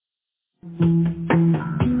Good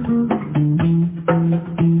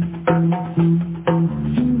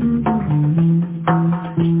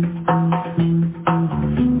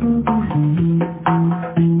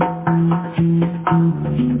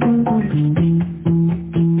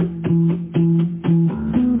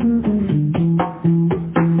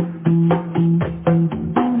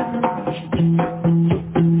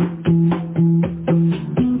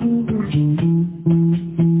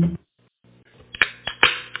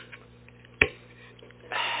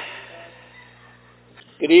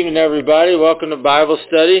evening, everybody. Welcome to Bible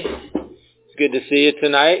study. It's good to see you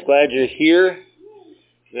tonight. Glad you're here.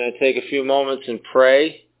 We're going to take a few moments and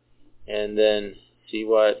pray, and then see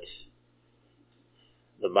what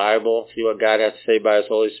God has to say by His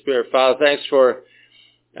Holy Spirit. Father, thanks for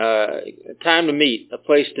a time to meet, a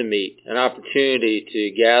place to meet, an opportunity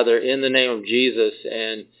to gather in the name of Jesus.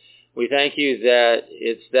 And we thank you that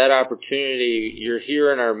it's that opportunity. You're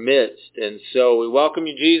here in our midst. And so we welcome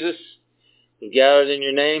you, Jesus. We've gathered in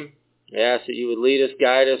your name. We ask that you would lead us,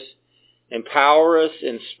 guide us, empower us,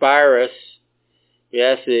 inspire us. We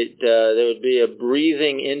ask that there would be a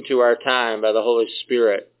breathing into our time by the Holy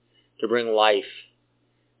Spirit to bring life.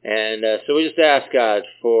 And so we just ask, God,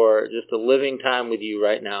 for just a living time with you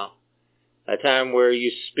right now. A time where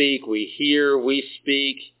you speak, we hear, we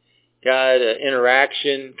speak. God,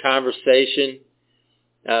 interaction, conversation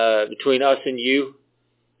between us and you.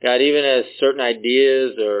 God, even as certain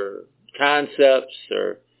ideas or concepts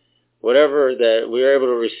or whatever that we are able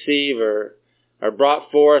to receive or are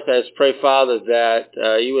brought forth, I just pray, Father, that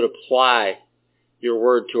you would apply your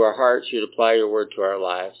word to our hearts, you would apply your word to our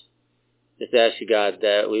lives. Just ask you, God,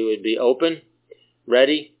 that we would be open,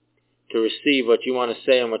 ready to receive what you want to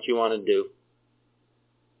say and what you want to do.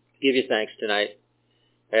 Give you thanks tonight.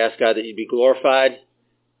 I ask, God, that you be glorified.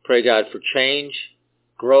 Pray, God, for change,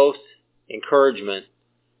 growth, encouragement.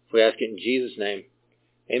 We ask it in Jesus' name.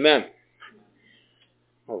 Amen.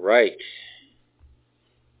 All right.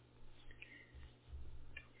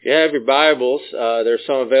 If you have your Bibles, there's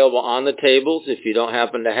some available on the tables. If you don't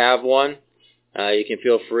happen to have one, you can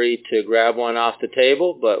feel free to grab one off the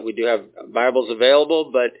table, but we do have Bibles available.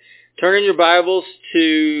 But turn in your Bibles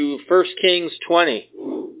to 1 Kings 20.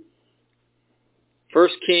 1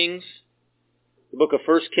 Kings, the book of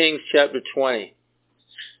 1 Kings, chapter 20.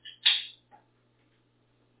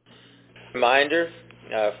 Reminder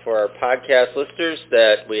for our podcast listeners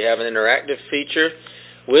that we have an interactive feature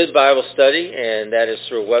with Bible study, and that is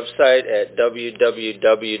through a website at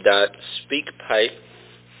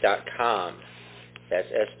www.speakpipe.com.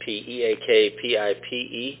 That's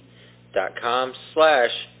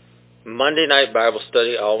speakpipe.com/Monday Night Bible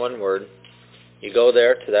Study, all one word. You go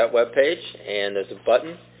there to that webpage, and there's a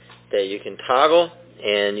button that you can toggle,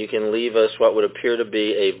 and you can leave us what would appear to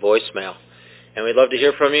be a voicemail. And we'd love to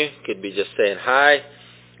hear from you. Could be just saying hi,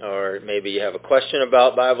 or maybe you have a question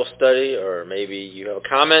about Bible study, or maybe you have a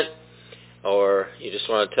comment, or you just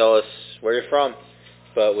want to tell us where you're from.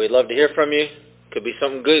 But we'd love to hear from you. Could be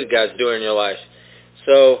something good God's doing in your life.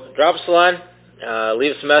 So drop us a line,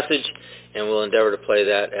 leave us a message, and we'll endeavor to play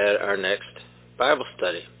that at our next Bible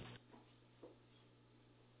study.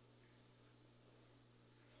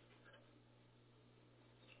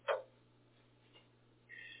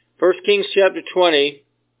 First Kings chapter 20,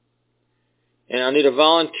 and I need a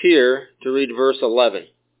volunteer to read verse 11.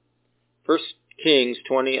 1 Kings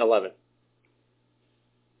 20:11.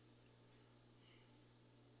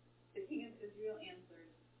 The king of Israel answered,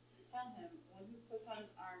 "Tell him, one who puts on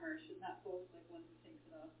his armor should not boast like one who takes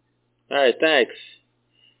it off." All right, thanks.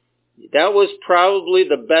 That was probably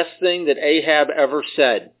the best thing that Ahab ever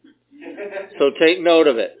said. So take note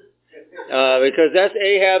of it. Because that's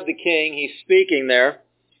Ahab the king. He's speaking there.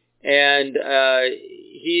 And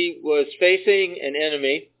he was facing an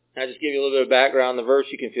enemy. I'll just give you a little bit of background. The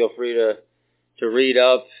verse you can feel free to read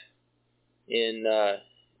up in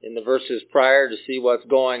the verses prior to see what's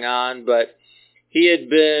going on. But he had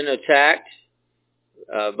been attacked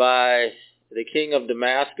by the king of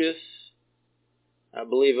Damascus, I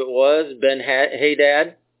believe it was.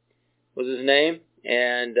 Ben-Hadad was his name.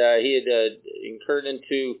 And he had incurred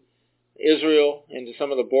into Israel, into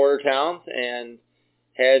some of the border towns, and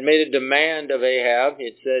had made a demand of Ahab. He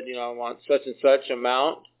had said, I want such and such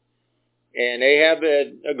amount. And Ahab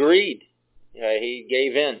had agreed. He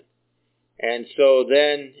gave in. And so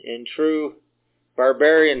then, in true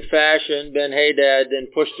barbarian fashion, Ben-Hadad then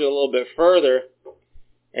pushed it a little bit further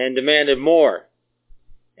and demanded more.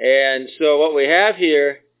 And so what we have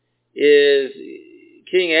here is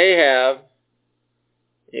King Ahab,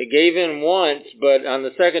 he gave in once, but on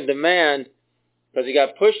the second demand, because he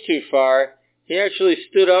got pushed too far, He actually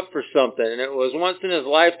stood up for something, and it was once in his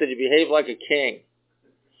life that he behaved like a king.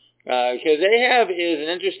 Because Ahab is an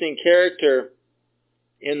interesting character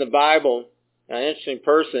in the Bible, an interesting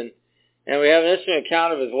person, and we have an interesting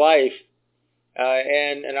account of his life.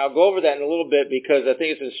 And I'll go over that in a little bit because I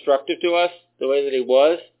think it's instructive to us, the way that he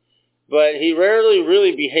was. But he rarely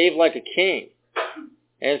really behaved like a king.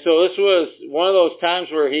 And so this was one of those times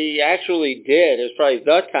where he actually did. It was probably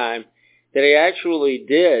the time that he actually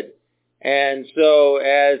did. And so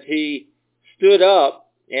as he stood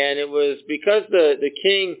up, and it was because the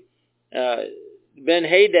king,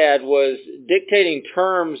 Ben-Hadad, was dictating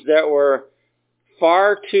terms that were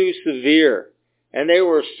far too severe. And they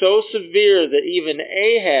were so severe that even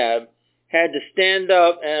Ahab had to stand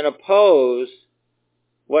up and oppose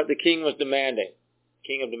what the king was demanding.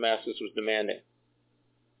 King of Damascus was demanding.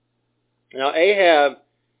 Now Ahab,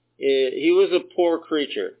 he was a poor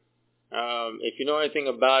creature. If you know anything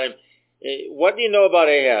about him, what do you know about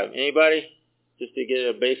Ahab? Anybody? Just to get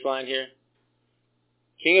a baseline here.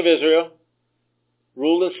 King of Israel,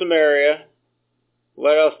 ruled in Samaria.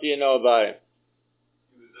 What else do you know about him?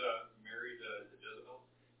 He was married to Jezebel.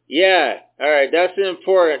 Yeah, all right. That's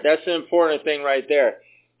the important thing right there.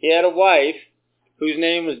 He had a wife whose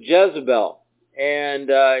name was Jezebel,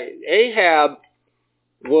 and Ahab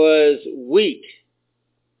was weak,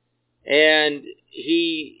 and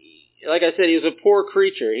he, like I said, he was a poor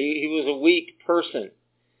creature. He was a weak person,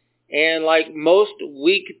 and like most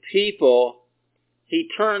weak people, he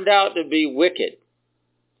turned out to be wicked.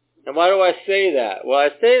 And why do I say that? Well, I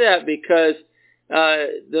say that because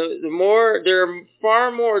there are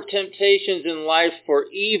far more temptations in life for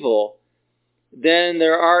evil than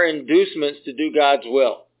there are inducements to do God's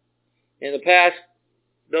will. In the past,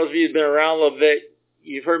 those of you who've been around a little bit,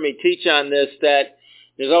 you've heard me teach on this, that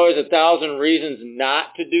there's always 1,000 reasons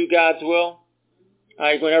not to do God's will.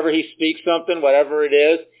 Like whenever He speaks something, whatever it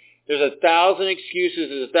is, there's 1,000 excuses,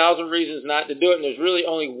 there's 1,000 reasons not to do it, and there's really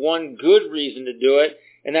only one good reason to do it,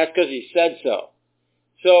 and that's because He said so.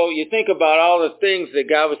 So you think about all the things that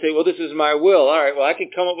God would say, well, this is my will. All right, well, I can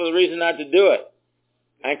come up with a reason not to do it.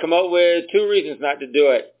 I can come up with 2 reasons not to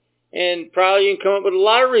do it. And probably you can come up with a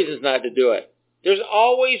lot of reasons not to do it. There's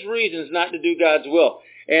always reasons not to do God's will.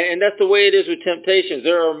 And that's the way it is with temptations.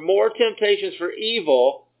 There are more temptations for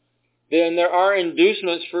evil than there are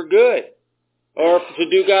inducements for good or to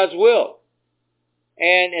do God's will.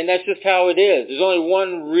 And that's just how it is. There's only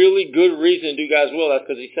one really good reason to do God's will. That's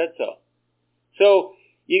because He said so. So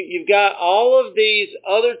you've got all of these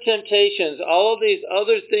other temptations, all of these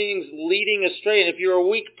other things leading astray. And if you're a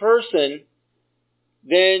weak person,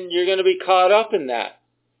 then you're going to be caught up in that.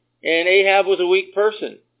 And Ahab was a weak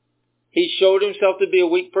person. He showed himself to be a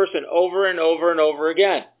weak person over and over and over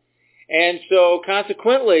again. And so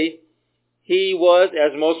consequently, he was,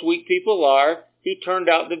 as most weak people are, he turned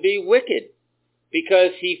out to be wicked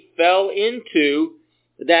because he fell into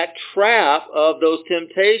that trap of those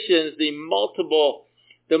temptations, the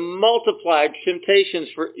multiplied temptations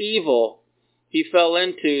for evil he fell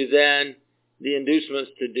into than the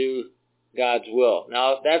inducements to do God's will.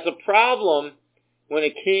 Now, that's a problem when a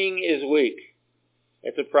king is weak.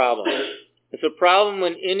 It's a problem. It's a problem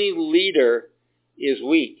when any leader is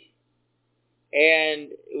weak. And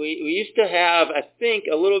we used to have, I think,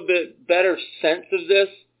 a little bit better sense of this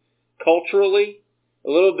culturally, a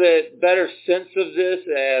little bit better sense of this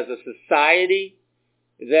as a society,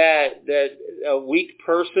 that a weak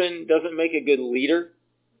person doesn't make a good leader.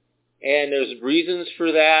 And there's reasons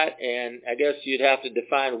for that, and I guess you'd have to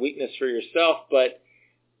define weakness for yourself, but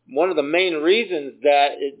one of the main reasons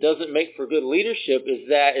that it doesn't make for good leadership is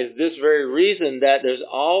this very reason, that there's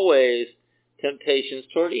always temptations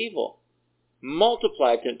toward evil.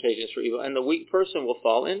 Multiplied temptations for evil, and the weak person will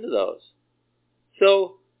fall into those.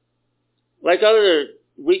 So, like other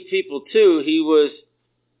weak people too, he was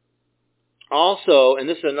also, and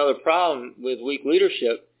this is another problem with weak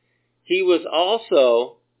leadership, he was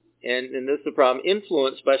also, and this is the problem,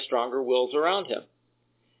 influenced by stronger wills around him.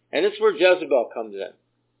 And this is where Jezebel comes in.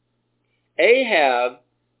 Ahab,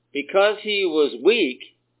 because he was weak,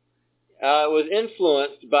 was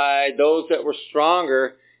influenced by those that were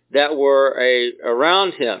stronger, that were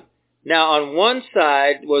around him. Now, on one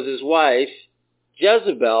side was his wife,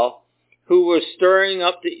 Jezebel, who was stirring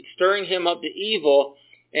him up to evil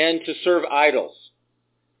and to serve idols.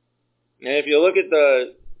 And if you look at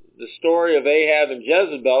the story of Ahab and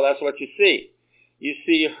Jezebel, that's what you see. You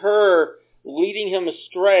see her leading him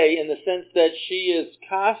astray in the sense that she is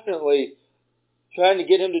constantly trying to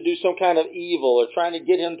get him to do some kind of evil, or trying to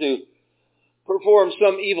get him to perform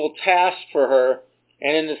some evil task for her.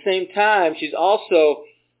 And in the same time, she's also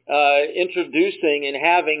introducing and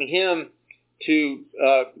having him to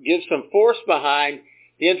give some force behind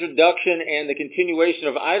the introduction and the continuation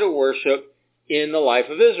of idol worship in the life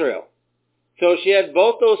of Israel. So she had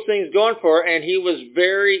both those things going for her, and he was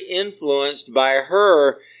very influenced by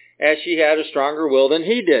her as she had a stronger will than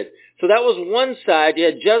he did. So that was one side. You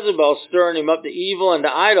had Jezebel stirring him up to evil and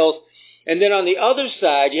to idols. And then on the other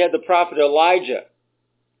side, you had the prophet Elijah,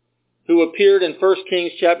 who appeared in 1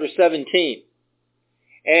 Kings chapter 17.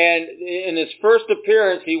 And in his first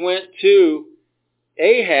appearance, he went to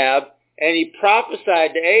Ahab, and he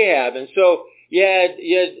prophesied to Ahab. And so you had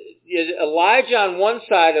Elijah on one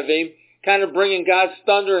side of him, kind of bringing God's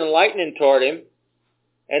thunder and lightning toward him,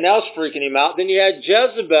 and that was freaking him out. Then you had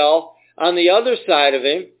Jezebel on the other side of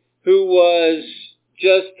him, who was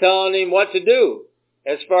just telling him what to do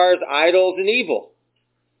as far as idols and evil.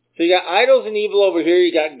 So you got idols and evil over here,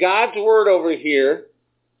 you got God's word over here,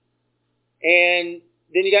 and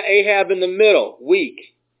then you got Ahab in the middle, weak.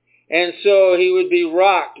 And so he would be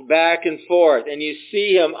rocked back and forth, and you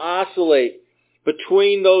see him oscillate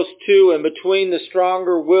between those two and between the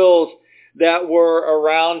stronger wills that were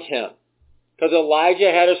around him. Because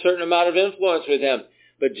Elijah had a certain amount of influence with him,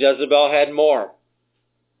 but Jezebel had more.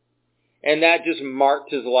 And that just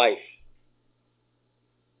marked his life.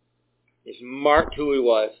 It marked who he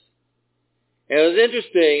was. And it was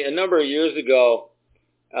interesting, a number of years ago,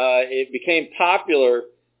 it became popular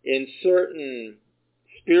in certain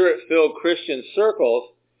Spirit-filled Christian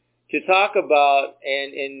circles to talk about,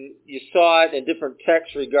 and you saw it in different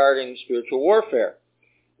texts regarding spiritual warfare,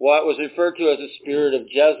 what was referred to as the spirit of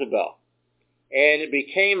Jezebel. And it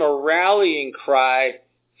became a rallying cry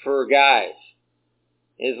for guys.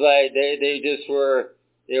 It's like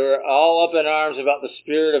they were all up in arms about the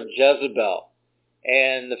spirit of Jezebel,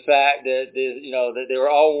 and the fact that that they were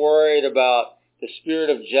all worried about the spirit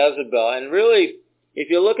of Jezebel. And really, if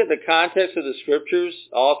you look at the context of the scriptures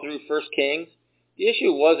all through 1 Kings, the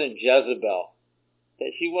issue wasn't Jezebel.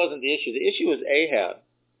 That she wasn't the issue. The issue was Ahab.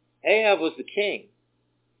 Ahab was the king.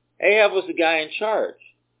 Ahab was the guy in charge.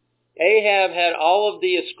 Ahab had all of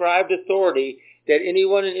the ascribed authority that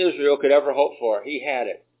anyone in Israel could ever hope for. He had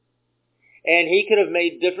it. And he could have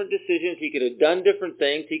made different decisions. He could have done different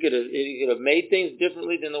things. He could have made things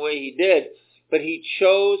differently than the way he did. But he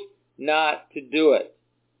chose not to do it.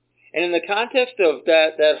 And in the context of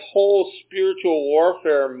that whole spiritual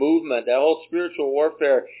warfare movement, that whole spiritual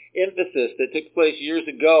warfare emphasis that took place years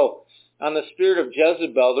ago on the spirit of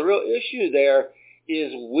Jezebel, the real issue there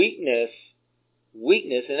is weakness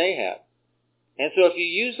in Ahab. And so if you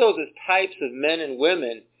use those as types of men and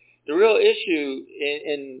women, the real issue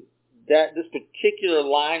in this particular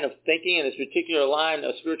line of thinking and this particular line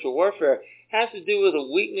of spiritual warfare has to do with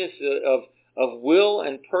a weakness of will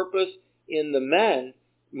and purpose in the men,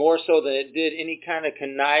 more so than it did any kind of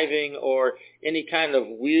conniving or any kind of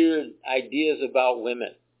weird ideas about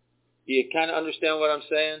women. Do you kind of understand what I'm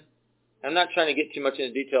saying? I'm not trying to get too much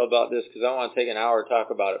into detail about this because I don't want to take an hour to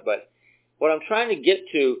talk about it. But what I'm trying to get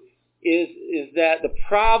to is that the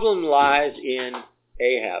problem lies in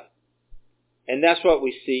Ahab. And that's what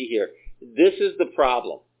we see here. This is the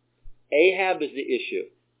problem. Ahab is the issue.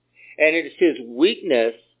 And it's his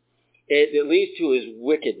weakness that leads to his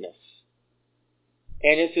wickedness.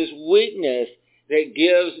 And it's his weakness that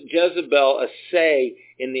gives Jezebel a say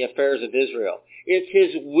in the affairs of Israel. It's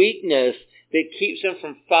his weakness that keeps him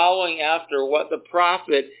from following after what the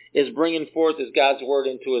prophet is bringing forth as God's word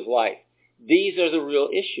into his life. These are the real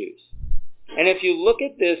issues. And if you look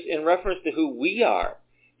at this in reference to who we are,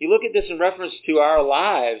 you look at this in reference to our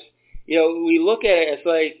lives, we look at it, it's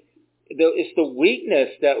like it's the weakness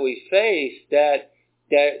that we face that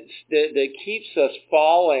keeps us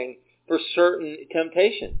falling for certain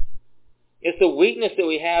temptations. It's the weakness that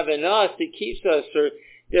we have in us that keeps us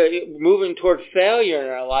moving toward failure in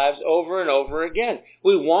our lives over and over again.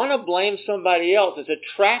 We want to blame somebody else. It's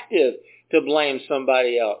attractive to blame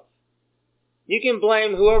somebody else. You can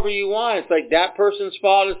blame whoever you want. It's like that person's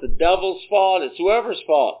fault. It's the devil's fault. It's whoever's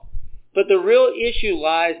fault. But the real issue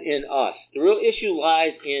lies in us. The real issue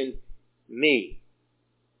lies in me.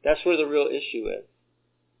 That's where the real issue is.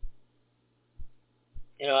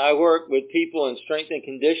 I work with people in strength and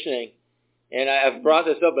conditioning, and I've brought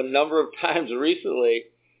this up a number of times recently,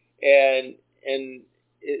 and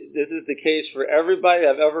this is the case for everybody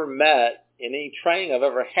I've ever met in any training I've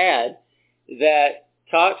ever had that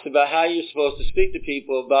talks about how you're supposed to speak to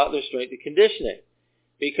people about their strength and conditioning.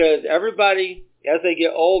 Because everybody, as they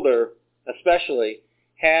get older, especially,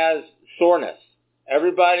 has soreness.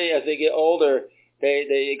 Everybody, as they get older,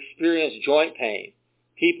 they experience joint pain.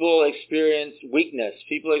 People experience weakness.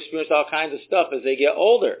 People experience all kinds of stuff as they get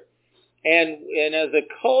older. And as a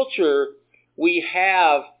culture, we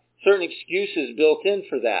have certain excuses built in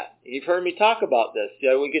for that. You've heard me talk about this.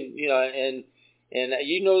 We can, and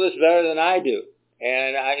you know this better than I do.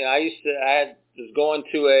 And I was going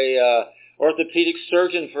to a orthopedic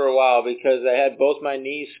surgeon for a while because I had both my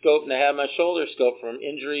knees scoped and I had my shoulder scoped from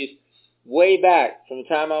injuries way back from the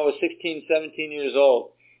time I was 16, 17 years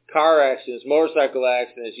old. Car accidents, motorcycle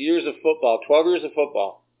accidents, years of football, 12 years of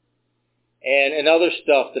football. And other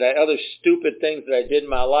stuff other stupid things that I did in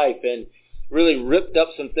my life and really ripped up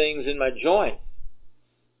some things in my joints.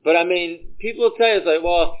 But I mean, people will tell you, it's like,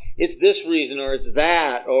 well, it's this reason or it's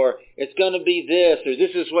that or it's going to be this or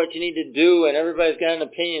this is what you need to do and everybody's got an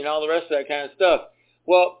opinion and all the rest of that kind of stuff.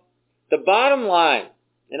 Well, the bottom line,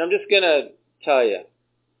 and I'm just going to tell you,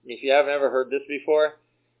 if you haven't ever heard this before,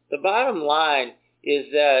 the bottom line is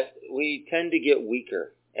that we tend to get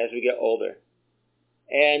weaker as we get older.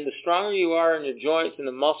 And the stronger you are in your joints and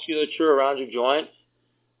the musculature around your joints,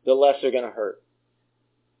 the less they're going to hurt.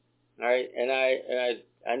 All right? And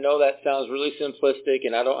I know that sounds really simplistic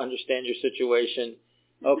and I don't understand your situation.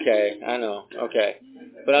 Okay, I know. Okay.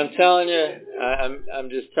 But I'm telling you, I'm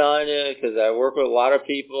just telling you because I work with a lot of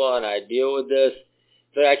people and I deal with this.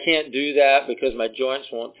 So I can't do that because my joints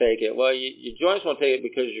won't take it. Well, your joints won't take it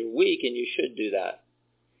because you're weak and you should do that.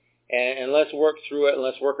 And let's work through it and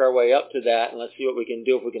let's work our way up to that and let's see what we can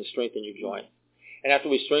do if we can strengthen your joints. And after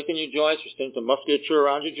we strengthen your joints, we strengthen the musculature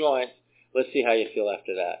around your joints, let's see how you feel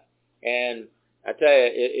after that. And I tell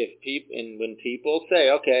you, when people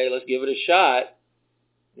say, okay, let's give it a shot,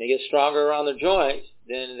 and they get stronger around their joints,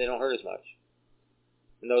 then they don't hurt as much.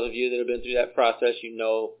 And those of you that have been through that process, you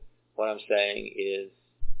know what I'm saying is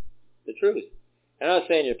the truth. I'm not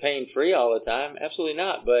saying you're pain-free all the time. Absolutely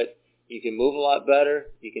not. But you can move a lot better.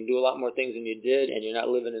 You can do a lot more things than you did, and you're not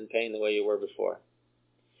living in pain the way you were before.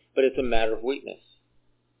 But it's a matter of weakness.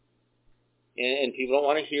 And people don't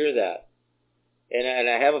want to hear that. And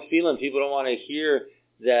I have a feeling people don't want to hear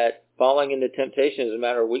that falling into temptation is a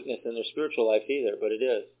matter of weakness in their spiritual life either, but it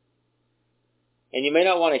is. And you may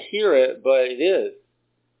not want to hear it, but it is.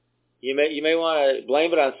 You may want to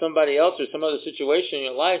blame it on somebody else or some other situation in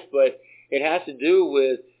your life, but it has to do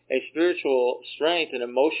with a spiritual strength and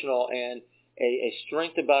emotional and a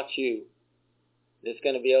strength about you that's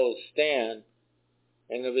going to be able to stand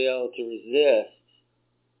and going to be able to resist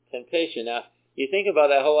temptation. Now, you think about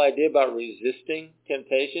that whole idea about resisting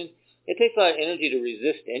temptation. It takes a lot of energy to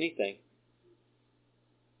resist anything.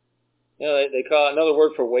 You know, they call another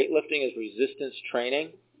word for weightlifting is resistance training.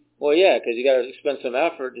 Well, yeah, because you got to expend some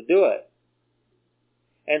effort to do it.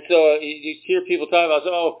 And so you hear people talk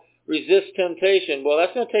about, resist temptation. Well,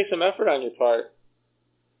 that's going to take some effort on your part.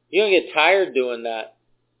 You're going to get tired doing that.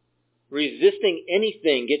 Resisting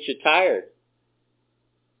anything gets you tired.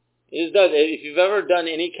 It just does. If you've ever done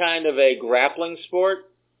any kind of a grappling sport,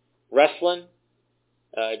 wrestling,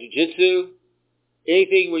 jiu-jitsu,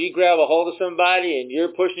 anything where you grab a hold of somebody and you're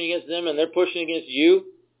pushing against them and they're pushing against you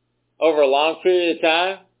over a long period of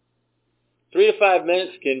time, 3 to 5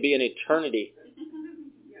 minutes can be an eternity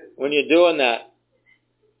when you're doing that.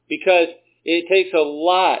 Because it takes a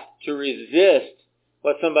lot to resist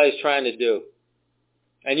what somebody's trying to do.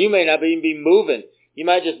 And you may not even be moving. You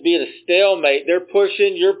might just be at a stalemate. They're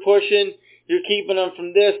pushing, you're keeping them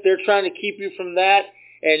from this, they're trying to keep you from that,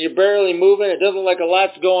 and you're barely moving. It doesn't look like a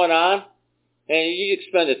lot's going on. And you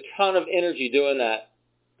expend a ton of energy doing that.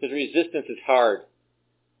 Because resistance is hard.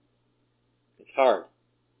 It's hard.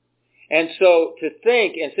 And so to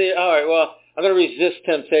think and say, all right, well, I'm going to resist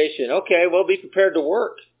temptation. Okay, well, be prepared to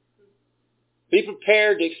work. Be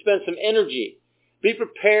prepared to expend some energy. Be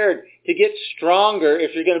prepared to get stronger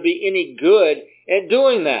if you're going to be any good at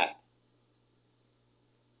doing that.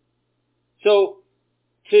 So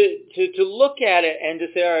to look at it and to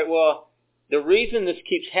say, all right, well, the reason this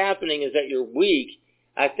keeps happening is that you're weak,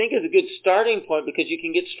 I think is a good starting point because you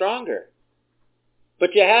can get stronger.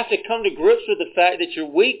 But you have to come to grips with the fact that you're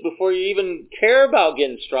weak before you even care about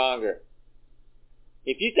getting stronger.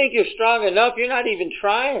 If you think you're strong enough, you're not even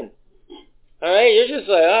trying. All right, you're just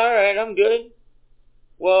like, all right, I'm good.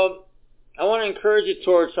 Well, I want to encourage you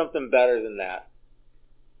towards something better than that.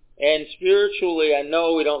 And spiritually, I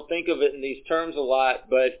know we don't think of it in these terms a lot,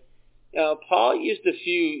 but Paul used a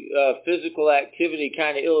few physical activity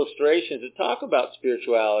kind of illustrations to talk about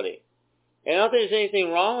spirituality. And I don't think there's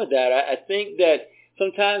anything wrong with that. I think that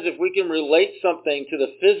sometimes if we can relate something to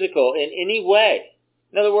the physical in any way,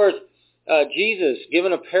 in other words, Jesus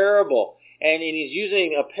given a parable, and he's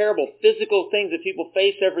using a parable, physical things that people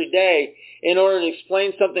face every day in order to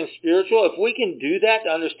explain something spiritual. If we can do that to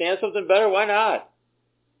understand something better, why not?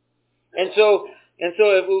 And so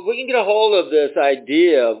if we can get a hold of this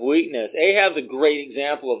idea of weakness, Ahab's a great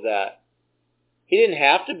example of that. He didn't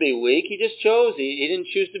have to be weak. He just chose. He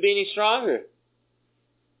didn't choose to be any stronger.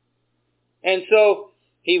 And so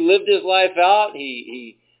he lived his life out.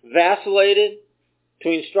 He vacillated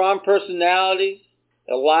between strong personalities,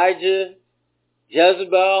 Elijah,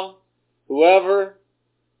 Jezebel, whoever.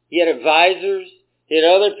 He had advisors. He had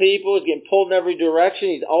other people. He's getting pulled in every direction.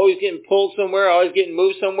 He's always getting pulled somewhere, always getting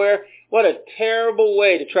moved somewhere. What a terrible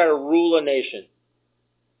way to try to rule a nation.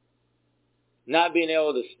 Not being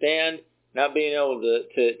able to stand, not being able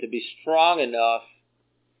to be strong enough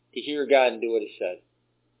to hear God and do what he said.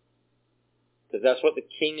 Because that's what the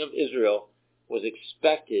king of Israel was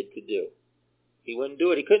expected to do. He wouldn't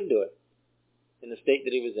do it. He couldn't do it in the state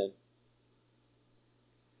that he was in.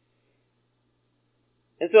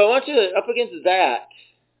 And so I want you to, up against that,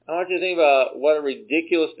 I want you to think about what a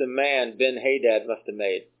ridiculous demand Ben-Hadad must have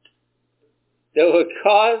made. That would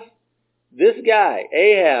cause this guy,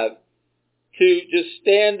 Ahab, to just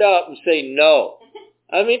stand up and say no.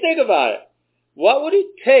 I mean, think about it. What would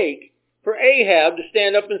it take for Ahab to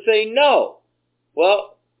stand up and say no?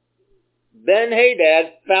 Well,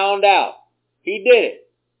 Ben-Hadad found out. He did it.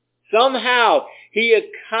 Somehow he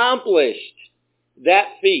accomplished that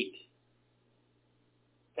feat.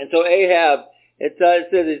 And so Ahab, it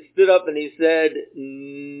says he stood up and he said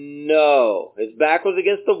no. His back was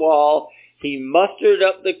against the wall. He mustered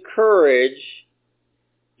up the courage.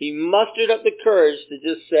 He mustered up the courage to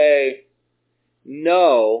just say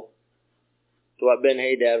no to what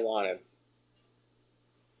Ben-Hadad wanted.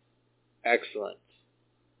 Excellent.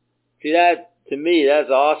 See, that, to me, that's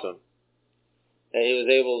awesome. That he was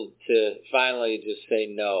able to finally just say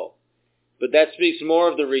no. But that speaks more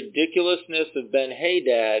of the ridiculousness of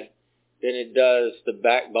Ben-Hadad than it does the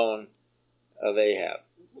backbone of Ahab.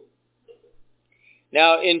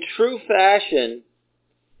 Now, in true fashion,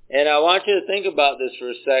 and I want you to think about this for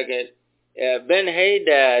a second,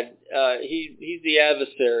 Ben-Hadad, he's the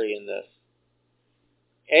adversary in this.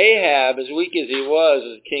 Ahab, as weak as he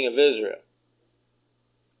was king of Israel.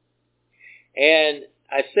 And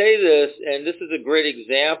I say this, and this is a great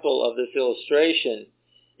example of this illustration,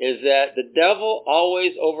 is that the devil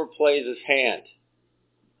always overplays his hand.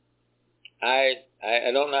 I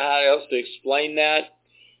don't know how else to explain that.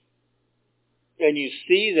 And you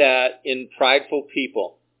see that in prideful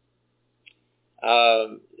people.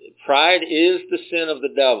 Pride is the sin of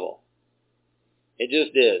the devil. It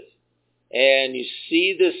just is. And you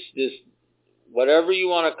see this, whatever you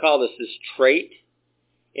want to call this trait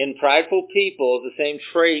in prideful people is the same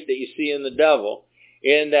trait that you see in the devil,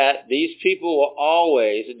 in that these people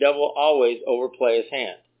the devil will always overplay his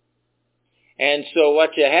hand. And so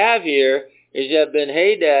what you have here is you have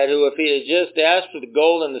Ben-Hadad, who if he had just asked for the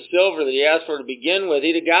gold and the silver that he asked for to begin with,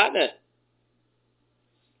 he'd have gotten it.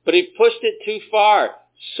 But he pushed it too far.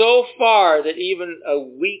 So far that even a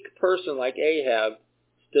weak person like Ahab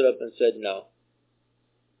stood up and said no.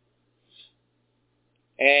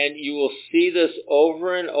 And you will see this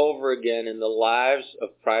over and over again in the lives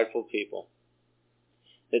of prideful people.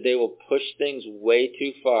 That they will push things way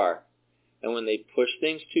too far. And when they push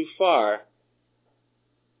things too far,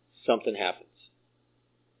 something happens.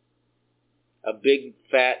 A big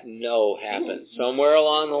fat no happens somewhere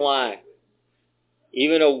along the line.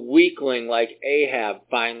 Even a weakling like Ahab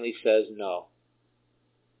finally says no.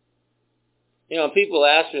 People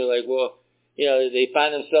ask me like, well, they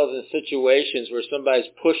find themselves in situations where somebody's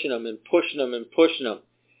pushing them and pushing them and pushing them.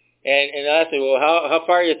 And I say, well, how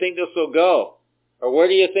far do you think this will go? Or where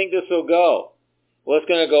do you think this will go? Well, it's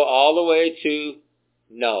going to go all the way to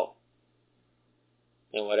no.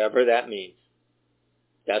 And whatever that means.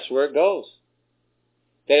 That's where it goes.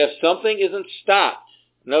 That if something isn't stopped,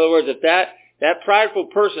 in other words, if that prideful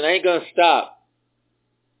person ain't going to stop.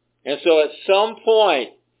 And so at some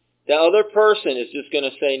point, the other person is just going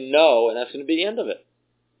to say no, and that's going to be the end of it.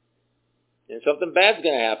 And something bad's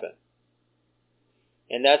going to happen.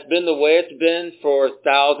 And that's been the way it's been for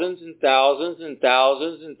thousands and thousands and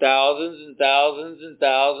thousands and thousands and thousands and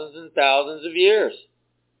thousands and thousands of years.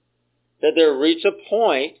 That there reaches a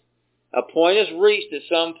point is reached at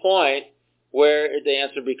some point where the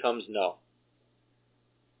answer becomes no.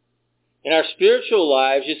 In our spiritual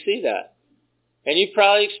lives, you see that. And you've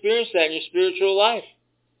probably experienced that in your spiritual life.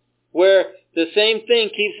 Where the same thing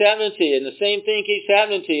keeps happening to you, and the same thing keeps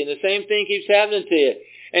happening to you, and the same thing keeps happening to you.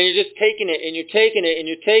 And you're just taking it, and you're taking it, and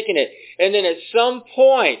you're taking it. And then at some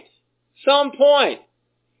point,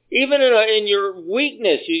 even in your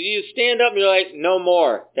weakness, you stand up and you're like, no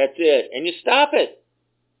more. That's it. And you stop it.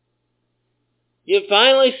 You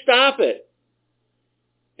finally stop it.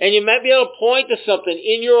 And you might be able to point to something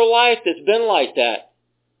in your life that's been like that.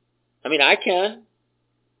 I mean, I can.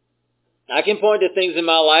 I can point to things in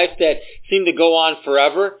my life that seem to go on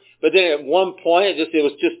forever, but then at one point it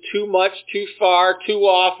was just too much, too far, too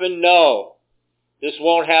often. No, this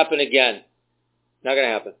won't happen again. Not going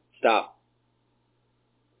to happen. Stop.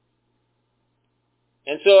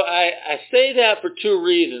 And so I say that for two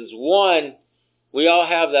reasons. One, we all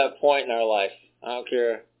have that point in our life. I don't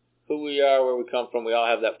care who we are, where we come from, we all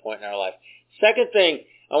have that point in our life. Second thing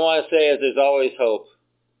I want to say is there's always hope.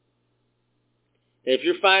 If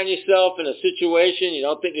you're finding yourself in a situation, you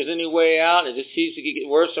don't think there's any way out, and it just seems to get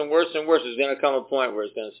worse and worse and worse, there's going to come a point where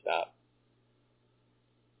it's going to stop.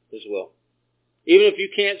 This will. Even if you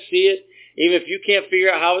can't see it, even if you can't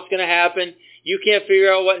figure out how it's going to happen, you can't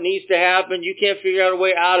figure out what needs to happen, you can't figure out a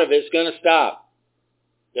way out of it, it's going to stop.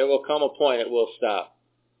 There will come a point it will stop.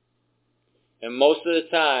 And most of the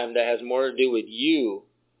time, that has more to do with you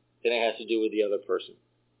than it has to do with the other person.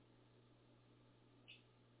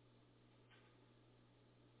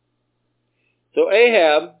 So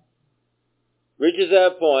Ahab reaches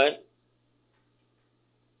that point,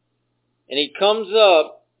 and he comes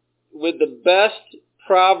up with the best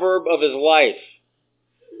proverb of his life.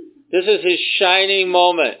 This is his shining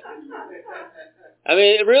moment. I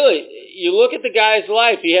mean, really, you look at the guy's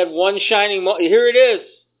life. He had one shining moment. Here it is.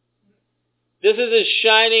 This is his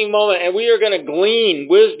shining moment, and we are going to glean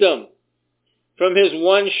wisdom from his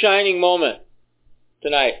one shining moment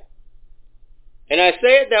tonight. And I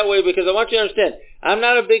say it that way because I want you to understand, I'm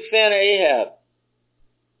not a big fan of Ahab.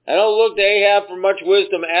 I don't look to Ahab for much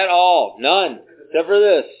wisdom at all. None. Except for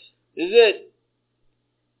this. This is it.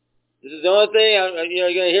 This is the only thing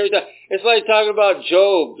you're going to hear. It's like talking about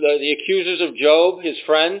Job, the accusers of Job, his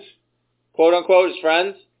friends, quote unquote, his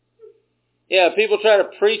friends. Yeah, people try to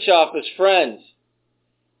preach off his friends.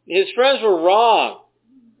 His friends were wrong.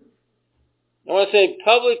 I want to say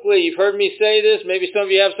publicly, you've heard me say this, maybe some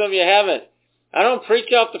of you have, some of you haven't. I don't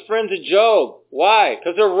preach off the friends of Job. Why?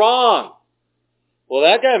 Because they're wrong. Well,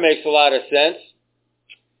 that guy makes a lot of sense.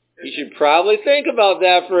 You should probably think about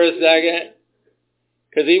that for a second.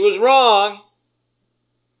 Because he was wrong.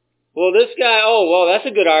 Well, this guy, that's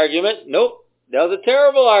a good argument. Nope. That was a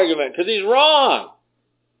terrible argument because he's wrong.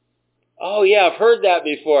 Oh, yeah, I've heard that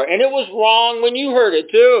before. And it was wrong when you heard it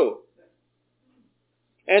too.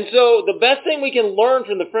 And so the best thing we can learn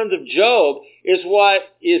from the friends of Job is what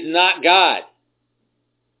is not God.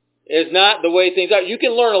 It's not the way things are. You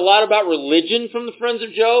can learn a lot about religion from the friends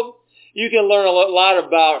of Job. You can learn a lot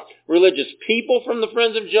about religious people from the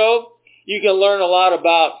friends of Job. You can learn a lot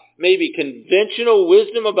about maybe conventional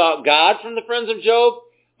wisdom about God from the friends of Job.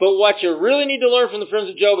 But what you really need to learn from the friends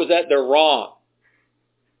of Job is that they're wrong.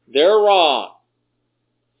 They're wrong.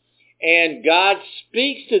 And God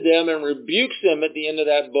speaks to them and rebukes them at the end of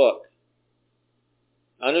that book.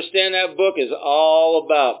 Understand that book is all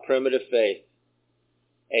about primitive faith.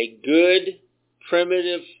 A good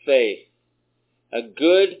primitive faith. A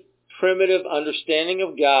good primitive understanding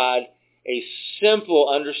of God. A simple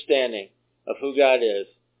understanding of who God is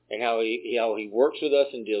and how he works with us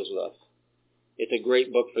and deals with us. It's a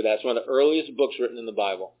great book for that. It's one of the earliest books written in the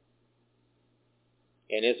Bible.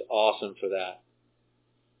 And it's awesome for that.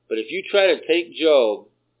 But if you try to take Job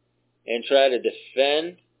and try to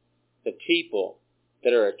defend the people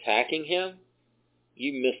that are attacking him,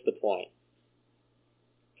 you miss the point.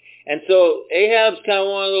 And so Ahab's kind of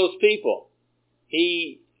one of those people.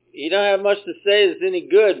 He don't have much to say that's any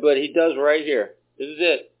good, but he does right here. This is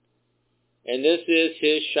it. And this is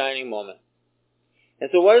his shining moment. And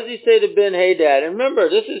so what does he say to Ben-Hadad? And remember,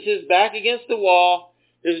 this is his back against the wall.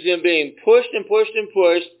 This is him being pushed and pushed and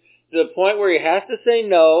pushed to the point where he has to say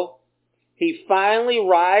no. He finally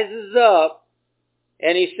rises up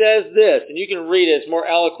and he says this, and you can read it, it's more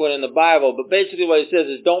eloquent in the Bible, but basically what he says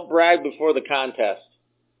is don't brag before the contest.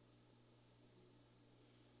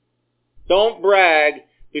 Don't brag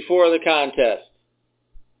before the contest.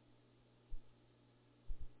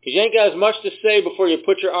 Because you ain't got as much to say before you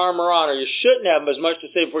put your armor on, or you shouldn't have as much to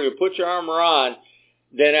say before you put your armor on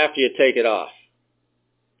than after you take it off.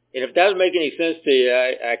 And if that doesn't make any sense to you,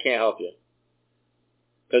 I can't help you.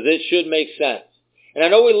 Because it should make sense. And I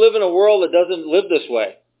know we live in a world that doesn't live this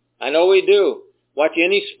way. I know we do. Watch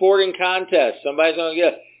any sporting contest. Somebody's going to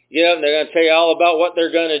get up and they're going to tell you all about what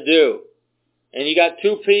they're going to do. And you got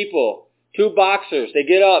two people, two boxers. They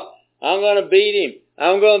get up. I'm going to beat him.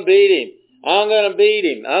 I'm going to beat him. I'm going to beat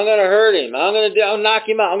him. I'm going to hurt him. I'll knock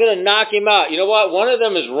him out. I'm going to knock him out. You know what? One of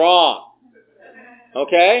them is wrong.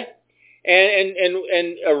 Okay? And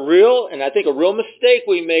I think a real mistake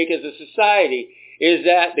we make as a society is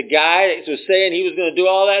that the guy that was saying he was going to do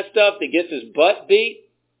all that stuff that gets his butt beat,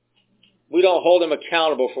 we don't hold him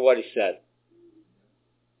accountable for what he said.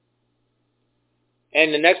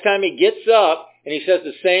 And the next time he gets up and he says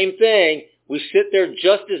the same thing, we sit there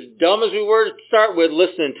just as dumb as we were to start with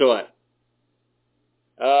listening to him.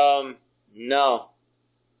 No.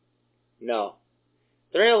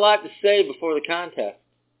 There ain't a lot to say before the contest.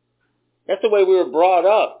 That's the way we were brought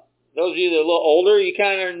up. Those of you that are a little older, you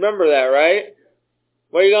kind of remember that, right?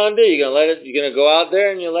 What are you going to do? You're going to go out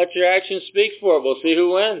there and you let your actions speak for it. We'll see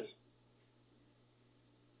who wins.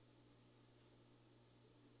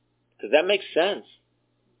 Because that makes sense.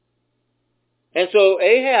 And so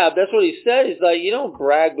Ahab, that's what he said. He's like, you don't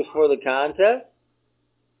brag before the contest.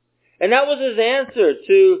 And that was his answer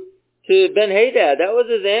to Ben-Hadad. That was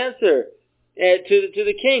his answer to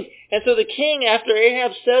the king. And so the king, after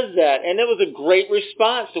Ahab says that, and it was a great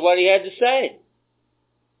response to what he had to say.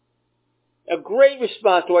 A great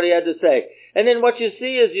response to what he had to say. And then what you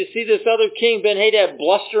see is, you see this other king, Ben-Hadad,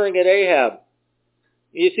 blustering at Ahab.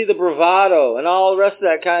 You see the bravado and all the rest of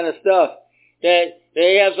that kind of stuff. That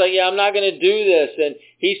Ahab's like, yeah, I'm not going to do this. And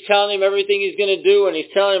he's telling him everything he's going to do. And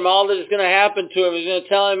he's telling him all that is going to happen to him. He's going to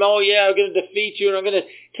tell him, oh yeah, I'm going to defeat you. And I'm going to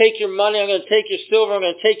take your money. I'm going to take your silver. I'm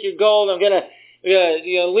going to take your gold. I'm going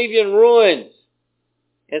to leave you in ruins.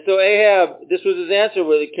 And so Ahab, this was his answer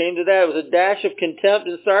when it came to that. It was a dash of contempt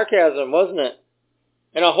and sarcasm, wasn't it?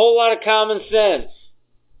 And a whole lot of common sense.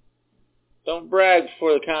 Don't brag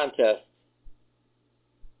before the contest.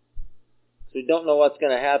 So we don't know what's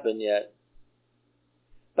going to happen yet.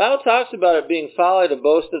 The Bible talks about it being folly to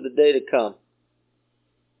boast of the day to come.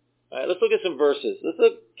 All right, let's look at some verses.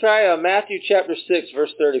 Try Matthew chapter 6,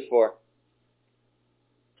 verse 34.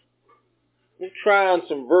 Let's try on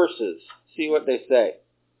some verses, see what they say.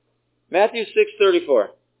 Matthew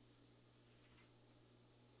 6:34.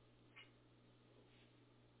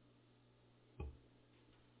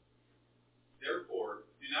 Therefore,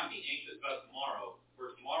 do not be anxious about tomorrow,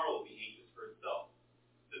 for tomorrow will be anxious for itself.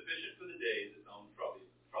 Sufficient for the day is its own trouble.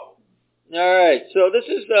 All right, so this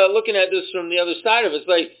is looking at this from the other side of it. It's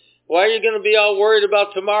like, why are you going to be all worried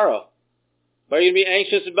about tomorrow? Why are you going to be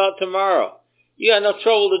anxious about tomorrow? You got enough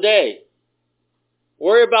trouble today.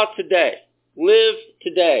 Worry about today. Live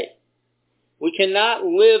today. We cannot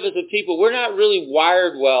live as a people. We're not really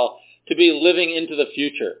wired well to be living into the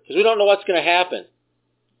future because we don't know what's going to happen.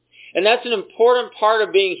 And that's an important part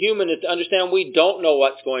of being human, is to understand we don't know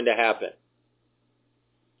what's going to happen.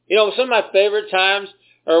 You know, some of my favorite times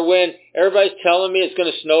are when everybody's telling me it's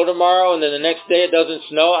going to snow tomorrow and then the next day it doesn't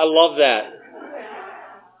snow. I love that.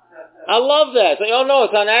 I love that. It's like, oh no,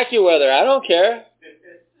 it's on AccuWeather. I don't care.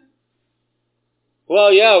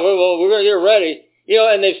 Well, yeah, we're going to get ready. You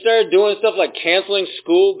know, and they've started doing stuff like canceling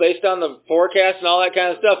school based on the forecast and all that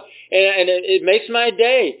kind of stuff. And it makes my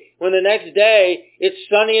day when the next day it's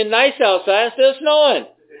sunny and nice outside instead of snowing.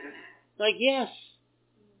 Like, yes.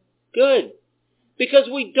 Good. Because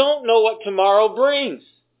we don't know what tomorrow brings.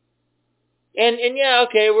 And yeah,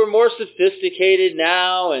 okay, we're more sophisticated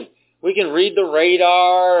now, and we can read the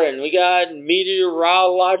radar, and we got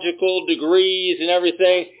meteorological degrees and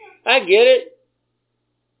everything. I get it.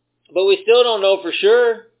 But we still don't know for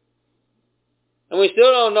sure. And we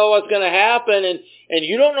still don't know what's going to happen. And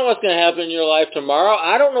you don't know what's going to happen in your life tomorrow.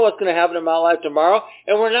 I don't know what's going to happen in my life tomorrow.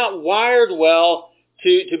 And we're not wired well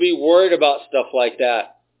to be worried about stuff like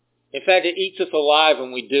that. In fact, it eats us alive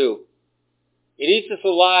when we do. It eats us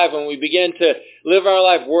alive when we begin to live our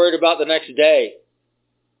life worried about the next day.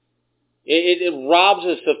 It robs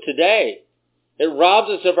us of today. It robs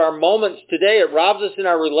us of our moments today. It robs us in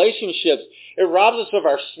our relationships. It robs us of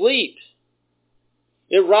our sleep.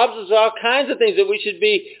 It robs us of all kinds of things that we should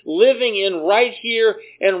be living in right here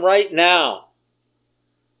and right now.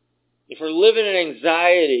 If we're living in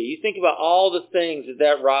anxiety, you think about all the things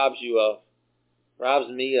that robs you of, robs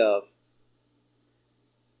me of.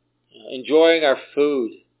 Enjoying our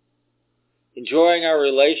food, enjoying our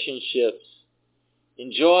relationships,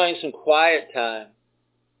 enjoying some quiet time,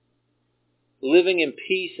 living in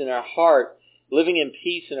peace in our heart, living in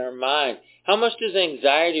peace in our mind. How much does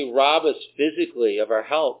anxiety rob us physically of our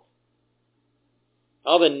health?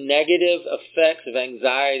 All the negative effects of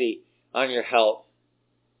anxiety on your health.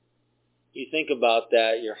 You think about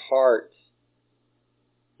that, your heart.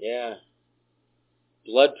 Yeah.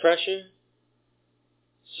 Blood pressure,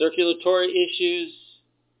 circulatory issues,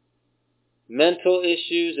 mental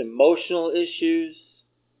issues, emotional issues.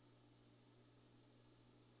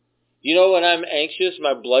 You know, when I'm anxious,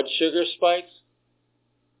 my blood sugar spikes.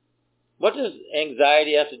 What does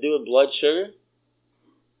anxiety have to do with blood sugar?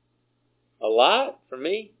 A lot for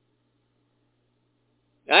me.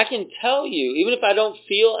 I can tell you, even if I don't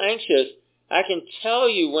feel anxious, I can tell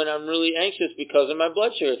you when I'm really anxious because of my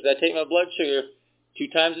blood sugar. Because I take my blood sugar 2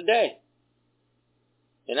 times a day.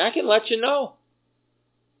 And I can let you know.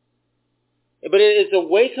 But it's a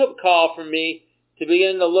wake-up call for me to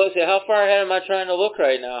begin to look, say, how far ahead am I trying to look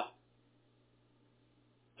right now?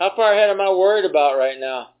 How far ahead am I worried about right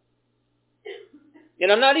now?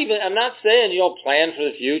 And I'm not saying you don't plan for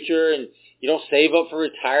the future and you don't save up for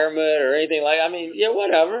retirement or anything like that. I mean, yeah,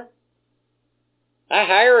 whatever. I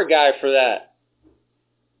hire a guy for that.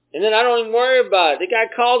 And then I don't even worry about it. The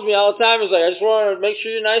guy calls me all the time. He's like, I just want to make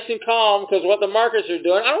sure you're nice and calm because what the markets are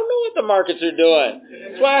doing. I don't know what the markets are doing.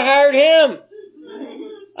 That's why I hired him.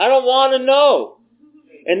 I don't want to know.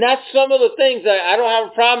 And that's some of the things that I don't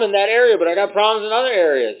have a problem in that area, but I got problems in other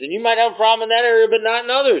areas. And you might have a problem in that area, but not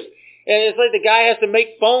in others. And it's like the guy has to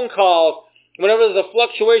make phone calls whenever there's a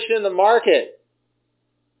fluctuation in the market.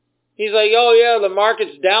 He's like, oh yeah, the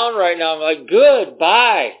market's down right now. I'm like, good,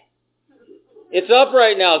 buy. It's up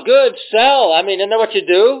right now. Good, sell. I mean, isn't that what you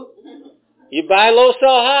do? You buy low,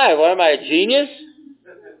 sell high. What, am I a genius?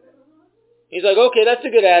 He's like, okay, that's a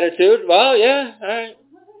good attitude. Well, yeah, all right.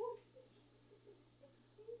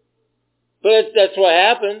 But that's what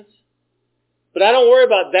happens. But I don't worry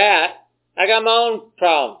about that. I got my own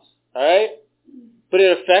problems, all right? But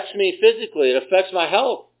it affects me physically. It affects my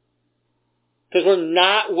health. Because we're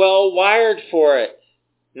not well wired for it.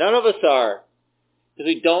 None of us are. Because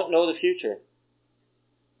we don't know the future.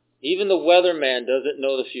 Even the weatherman doesn't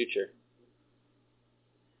know the future.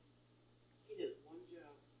 He does one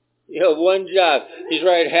job. Yeah, one job. He's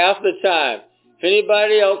right half the time. If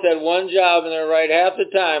anybody else had one job and they're right half the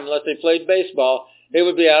time, unless they played baseball, they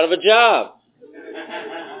would be out of a job.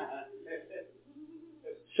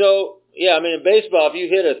 So, yeah, I mean, in baseball, if you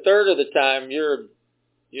hit a third of the time, you're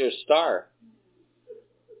a star.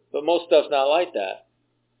 But most stuff's not like that.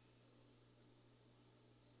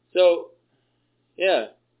 So, yeah.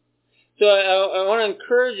 So I want to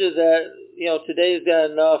encourage you that, today's got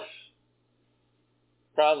enough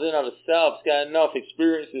problems in and of itself. It's got enough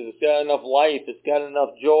experiences. It's got enough life. It's got enough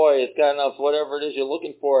joy. It's got enough whatever it is you're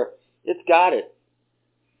looking for. It's got it.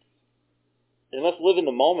 And let's live in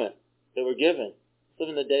the moment that we're given. Let's live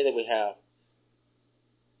in the day that we have.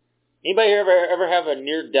 Anybody here ever have a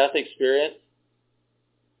near-death experience?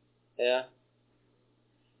 Yeah?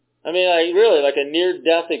 I mean, like a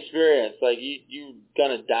near-death experience. Like, you're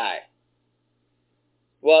gonna die.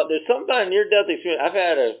 Well, there's something about a near-death experience. I've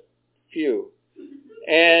had a few.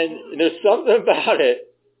 And there's something about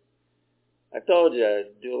it. I told you, I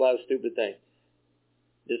do a lot of stupid things.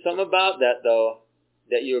 There's something about that, though,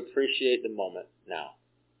 that you appreciate the moment now.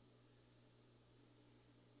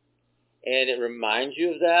 And it reminds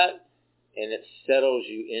you of that, and it settles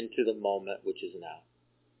you into the moment, which is now.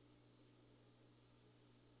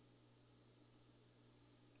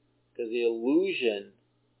 Because the illusion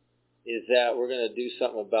is that we're going to do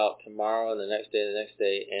something about tomorrow and the next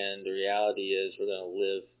day, and the reality is we're going to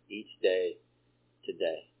live each day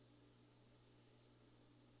today.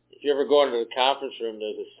 If you ever go into the conference room,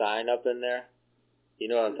 there's a sign up in there. You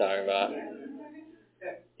know what I'm talking about.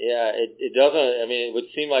 Yeah, it doesn't, it would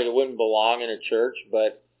seem like it wouldn't belong in a church,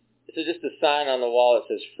 but it's just a sign on the wall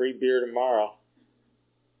that says free beer tomorrow.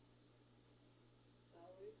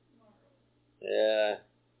 Yeah.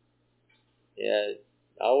 Yeah,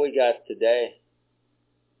 all we got today.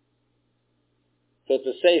 So it's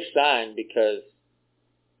a safe sign because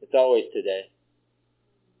it's always today.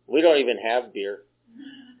 We don't even have beer.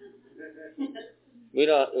 We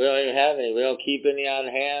don't even have any. We don't keep any on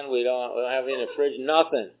hand. We don't have any in the fridge.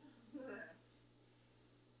 Nothing.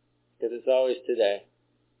 Because it's always today.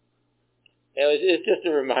 It's just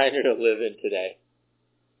a reminder to live in today.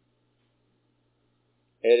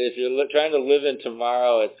 And if you're trying to live in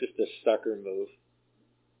tomorrow, it's just a sucker move.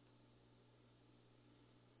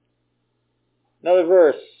 Another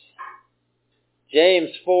verse.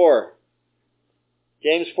 James 4.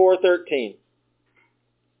 James 4:13.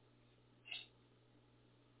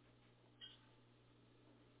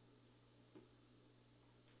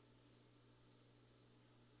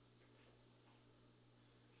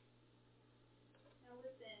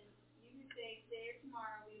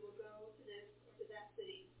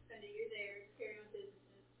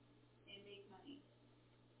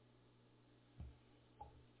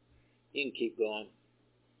 You can keep going.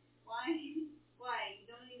 Why? You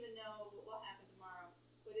don't even know what will happen tomorrow.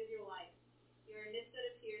 What is your life? You're a mist that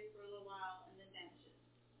appears for a little while and then vanishes.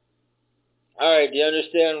 All right, do you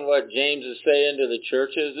understand what James is saying to the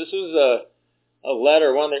churches? This was a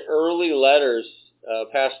letter, one of the early letters,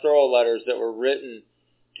 pastoral letters that were written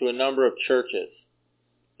to a number of churches.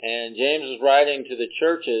 And James was writing to the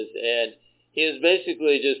churches, and he was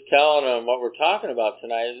basically just telling them what we're talking about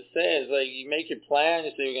tonight. He's saying, it's like, you make your plan,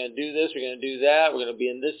 you say, we're going to do this, we're going to do that, we're going to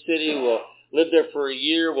be in this city, we'll live there for a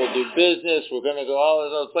year, we'll do business, we're going to go all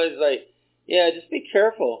those other places. Like, Yeah, just be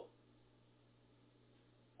careful.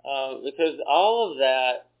 Because all of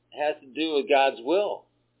that has to do with God's will.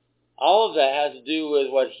 All of that has to do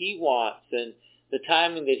with what He wants and the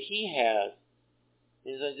timing that He has.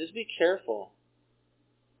 And so just be careful.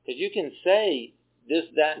 Because you can say this,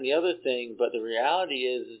 that, and the other thing, but the reality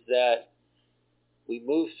is that we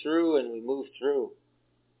move through and we move through.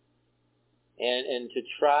 And to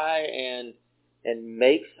try and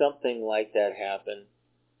make something like that happen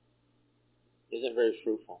isn't very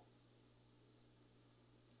fruitful.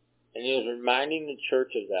 And He was reminding the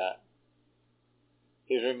church of that.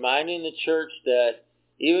 He was reminding the church that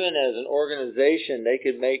even as an organization, they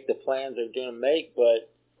could make the plans they're going to make,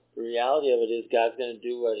 but the reality of it is God's going to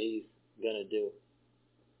do what He's going to do.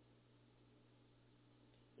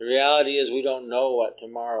 The reality is we don't know what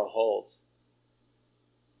tomorrow holds.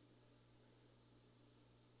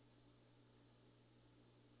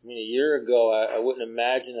 I mean, a year ago, I wouldn't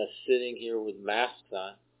imagine us sitting here with masks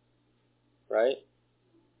on, right?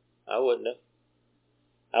 I wouldn't have.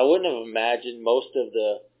 I wouldn't have imagined most of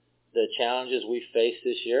the challenges we face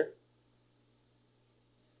this year.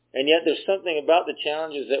 And yet there's something about the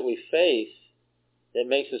challenges that we face that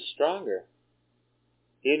makes us stronger.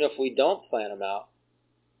 Even if we don't plan them out.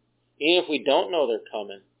 Even if we don't know they're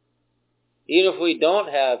coming. Even if we don't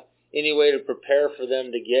have any way to prepare for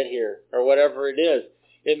them to get here, or whatever it is,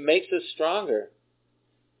 it makes us stronger.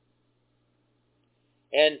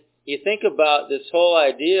 And you think about this whole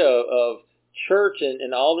idea of church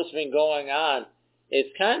and all that's been going on.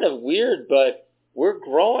 It's kind of weird, but we're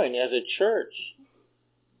growing as a church.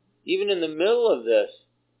 Even in the middle of this.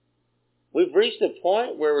 We've reached a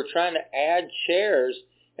point where we're trying to add chairs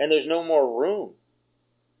and there's no more room.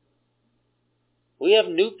 We have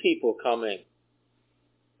new people coming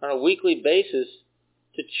on a weekly basis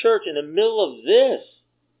to church in the middle of this.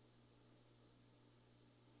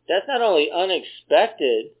 That's not only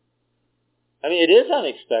unexpected. I mean, it is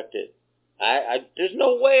unexpected. There's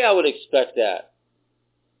no way I would expect that.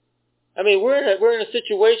 I mean, we're in a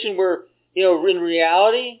situation where, in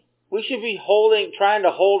reality, we should be trying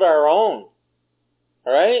to hold our own.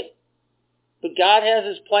 All right? But God has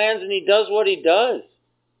His plans and He does what He does.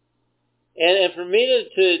 And for me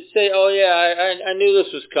to say, oh yeah, I knew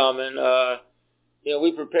this was coming.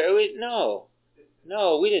 We prepared. No,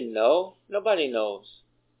 we didn't know. Nobody knows.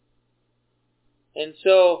 And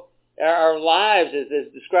so our lives, as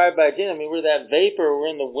described by Dan, I mean, we're that vapor, we're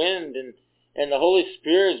in the wind, and the Holy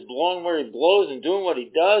Spirit is blowing where He blows and doing what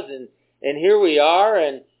He does, and here we are,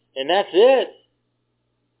 and that's it.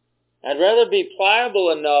 I'd rather be pliable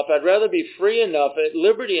enough, I'd rather be free enough, at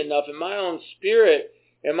liberty enough in my own spirit,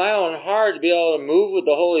 in my own heart, to be able to move with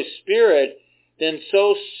the Holy Spirit, than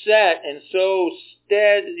so set and so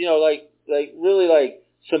steady, really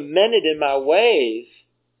cemented in my ways,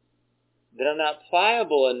 that I'm not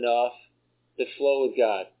pliable enough to flow with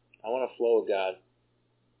God. I want to flow with God.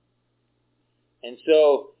 And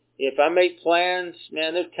so, if I make plans,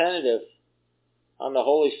 man, they're tentative on the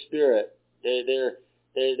Holy Spirit. They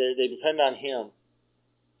depend on Him.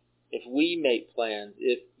 If we make plans,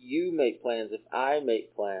 if you make plans, if I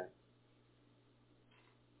make plans.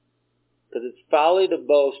 Because it's folly to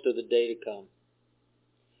boast of the day to come.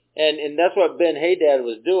 And that's what Ben Haydad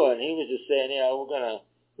was doing. He was just saying,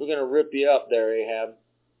 we're gonna rip you up there, Ahab.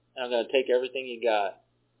 I'm gonna take everything you got.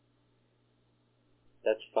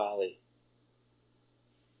 That's folly.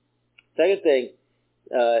 Second thing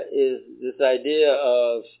is this idea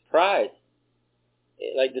of pride.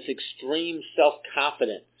 Like this extreme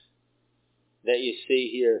self-confidence that you see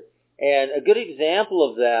here. And a good example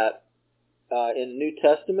of that in the New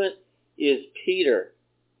Testament is Peter.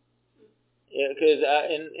 Because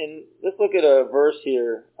let's look at a verse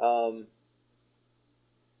here.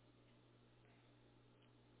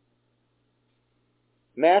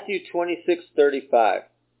 Matthew 26:35.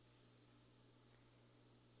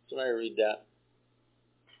 Somebody read that.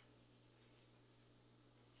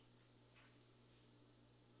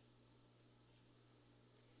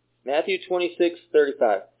 Matthew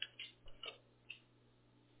 26:35.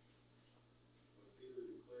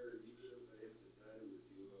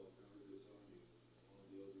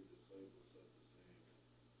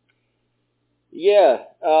 Yeah.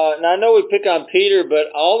 Now I know we pick on Peter,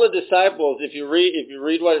 but all the disciples, if you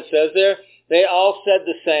read what it says there, they all said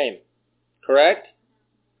the same. Correct?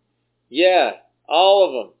 Yeah, all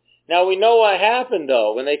of them. Now we know what happened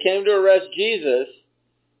though. When they came to arrest Jesus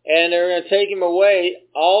and they were going to take Him away,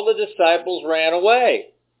 all the disciples ran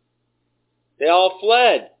away. They all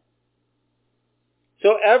fled.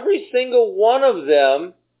 So every single one of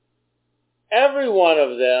them,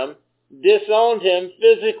 disowned Him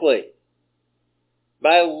physically.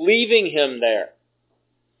 by leaving him there.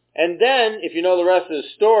 And then, if you know the rest of the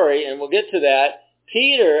story, and we'll get to that,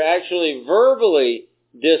 Peter actually verbally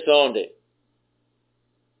disowned him.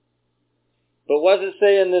 But what does it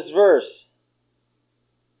say in this verse?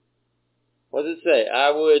 What does it say?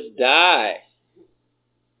 I would die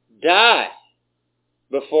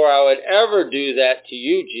before I would ever do that to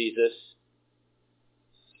you, Jesus.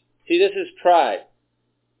 See, this is pride.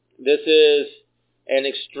 This is an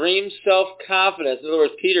extreme self-confidence. In other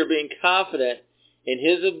words, Peter being confident in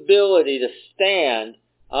his ability to stand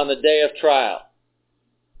on the day of trial.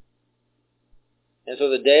 And so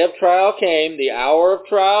the day of trial came, the hour of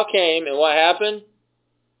trial came, and what happened?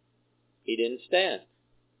 He didn't stand.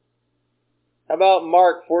 How about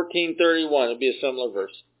Mark 14:31? It'll be a similar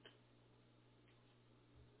verse.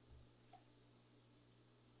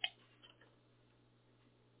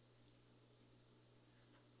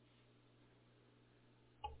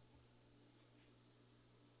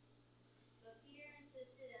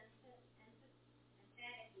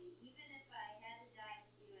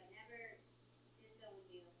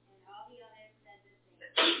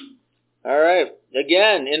 All right.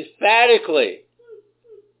 Again, emphatically.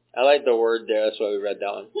 I like the word there. That's why we read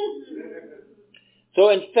that one.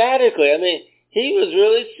 So emphatically, he was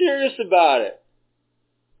really serious about it.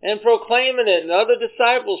 And proclaiming it. And other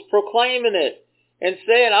disciples proclaiming it. And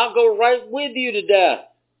saying, I'll go right with you to death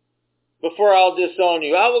before I'll disown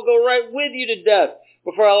you. I will go right with you to death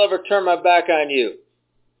before I'll ever turn my back on you.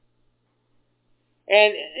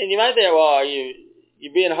 And you might think, well,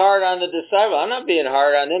 you're being hard on the disciples. I'm not being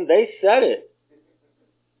hard on them. They said it.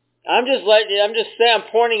 I'm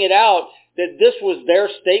pointing it out that this was their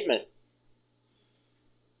statement.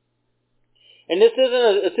 And this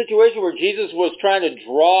isn't a situation where Jesus was trying to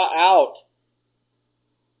draw out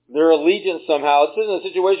their allegiance somehow. This isn't a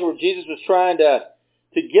situation where Jesus was trying to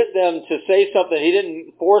get them to say something. He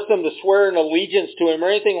didn't force them to swear an allegiance to him or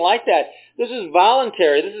anything like that. This is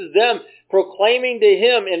voluntary. This is them proclaiming to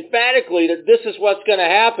him emphatically that this is what's going to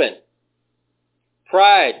happen.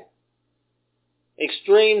 Pride.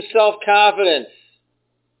 Extreme self-confidence.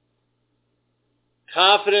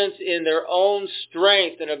 Confidence in their own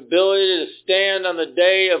strength and ability to stand on the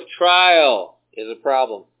day of trial is a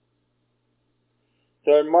problem.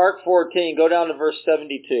 So in Mark 14, go down to verse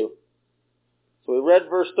 72. So we read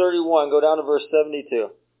verse 31, go down to verse 72.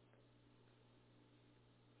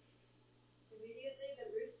 Immediately the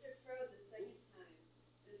rooster crowed the second time.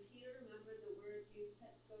 Then Peter remembered the words Jesus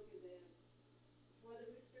had spoken to him. Before the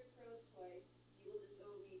rooster crows twice, you will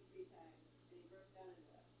disown me 3 times. And he broke down and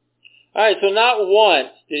wept. Alright, so not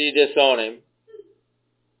once did he disown him.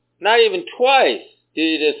 Not even twice did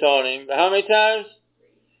he disown him. But how many times?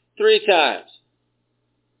 3 times.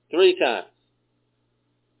 3 times.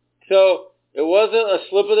 So, it wasn't a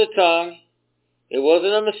slip of the tongue. It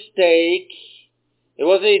wasn't a mistake. It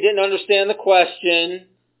wasn't he didn't understand the question.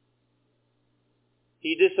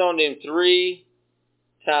 He disowned him 3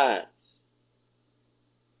 times.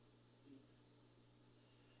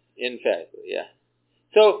 In fact, yeah.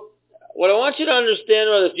 So, what I want you to understand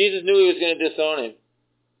about this, Jesus knew he was going to disown him.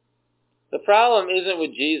 The problem isn't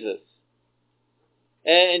with Jesus.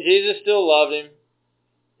 And Jesus still loved him.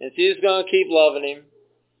 And Jesus is going to keep loving him.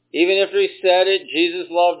 Even after he said it, Jesus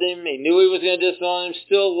loved him. He knew he was going to disown him,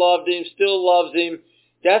 still loved him, still loves him.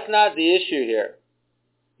 That's not the issue here.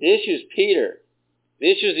 The issue is Peter.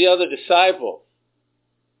 The issue is the other disciples.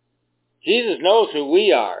 Jesus knows who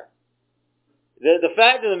we are. The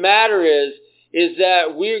fact of the matter is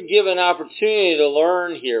that we're given opportunity to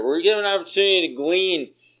learn here. We're given an opportunity to glean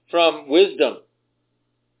from wisdom.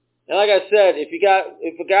 And like I said,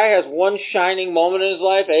 if a guy has one shining moment in his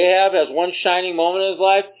life, Ahab has one shining moment in his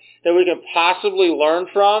life that we can possibly learn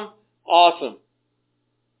from, awesome.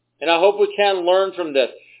 And I hope we can learn from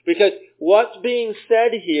this. Because what's being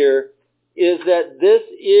said here is that this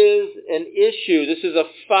is an issue, this is a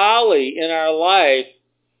folly in our life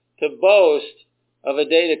to boast of a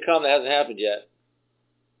day to come that hasn't happened yet.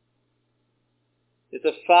 It's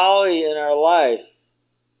a folly in our life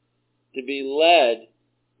to be led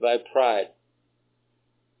by pride.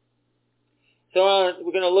 So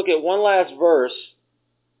we're going to look at one last verse.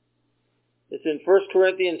 It's in 1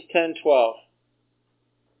 Corinthians 10:12.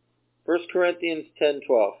 1 Corinthians 10:12.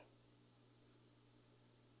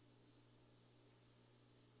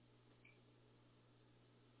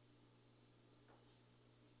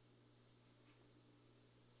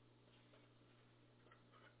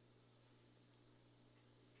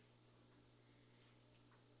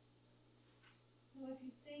 So if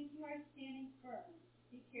you think you are standing firm,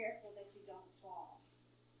 be careful that you don't fall.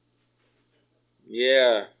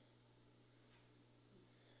 Yeah.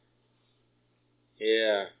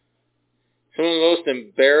 Yeah. Some of the most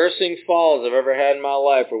embarrassing falls I've ever had in my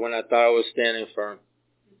life were when I thought I was standing firm.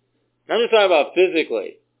 I'm just talking about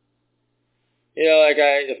physically. You know, like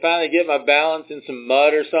I finally get my balance in some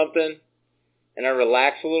mud or something, and I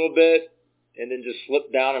relax a little bit, and then just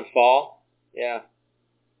slip down and fall. Yeah.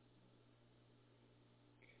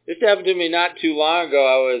 This happened to me not too long ago.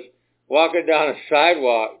 I was walking down a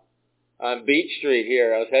sidewalk on Beach Street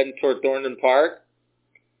here. I was heading toward Thorndon Park.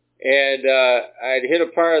 And I had hit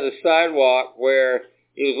a part of the sidewalk where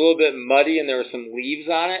it was a little bit muddy and there were some leaves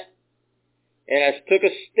on it. And I took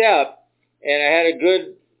a step, and I had a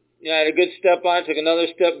good step on it, took another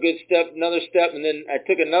step, good step, another step, and then I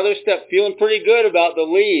took another step feeling pretty good about the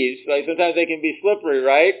leaves. Like sometimes they can be slippery,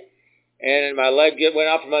 right? And my leg went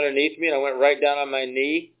out from underneath me, and I went right down on my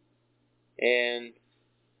knee. And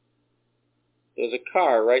there was a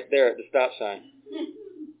car right there at the stop sign.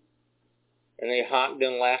 And they honked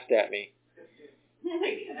and laughed at me. Oh my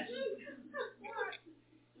gosh.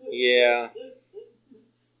 Yeah.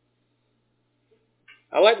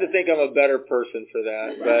 I like to think I'm a better person for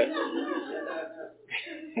that, but...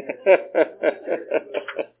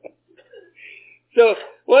 So,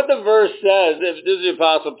 what the verse says, if this is the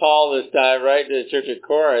Apostle Paul this time, right, to the church of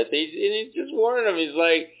Corinth, he's just warning them. He's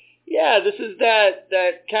like, yeah, this is that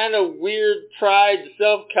kind of weird pride,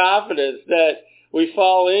 self-confidence that we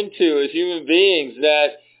fall into as human beings,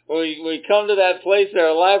 that when we come to that place in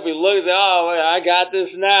our life, we look and say, oh, I got this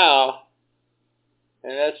now.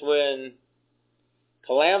 And that's when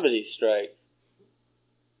calamity strikes.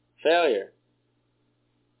 Failure.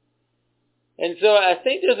 And so I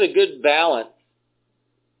think there's a good balance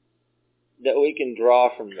that we can draw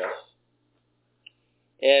from this.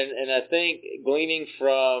 And I think gleaning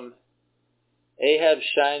from Ahab's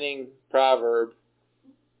shining proverb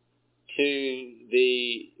to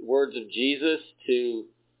the words of Jesus, to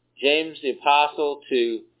James the Apostle,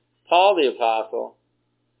 to Paul the Apostle,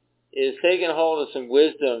 is taking hold of some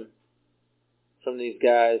wisdom from these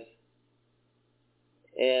guys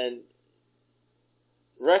and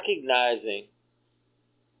recognizing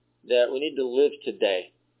that we need to live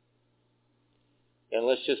today. And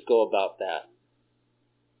let's just go about that.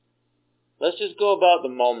 Let's just go about the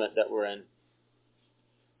moment that we're in.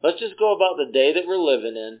 Let's just go about the day that we're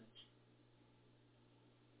living in.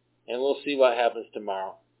 And we'll see what happens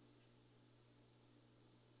tomorrow.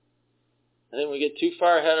 I think we get too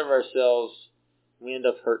far ahead of ourselves, we end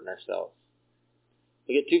up hurting ourselves.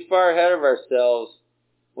 We get too far ahead of ourselves,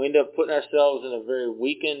 we end up putting ourselves in a very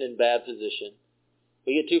weakened and bad position.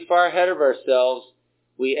 We get too far ahead of ourselves,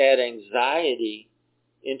 we add anxiety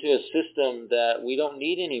into a system that we don't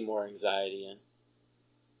need any more anxiety in.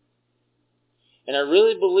 And I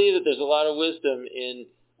really believe that there's a lot of wisdom in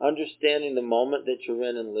understanding the moment that you're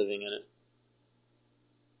in and living in it.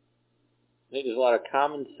 I think there's a lot of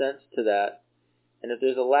common sense to that. And if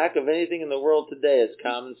there's a lack of anything in the world today, it's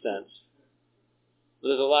common sense.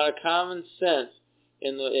 There's a lot of common sense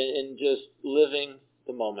in just living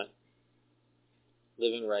the moment.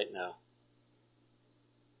 Living right now.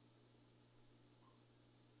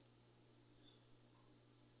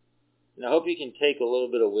 And I hope you can take a little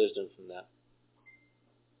bit of wisdom from that.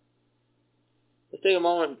 Let's take a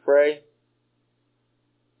moment and pray.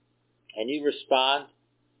 And you respond.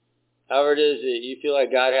 However it is that you feel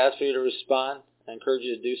like God has for you to respond, I encourage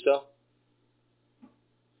you to do so.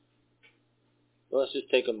 Well, let's just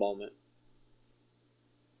take a moment.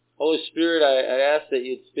 Holy Spirit, I ask that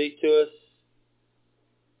you'd speak to us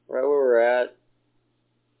right where we're at.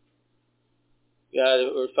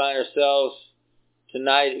 God, we find ourselves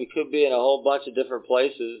tonight, we could be in a whole bunch of different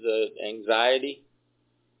places. Anxiety,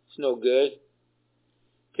 it's no good.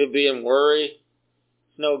 Could be in worry,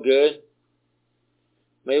 it's no good.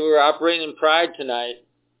 Maybe we're operating in pride tonight.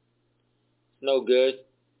 It's no good.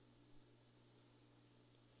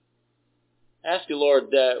 Ask you,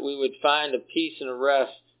 Lord, that we would find a peace and a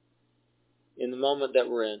rest in the moment that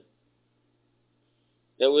we're in.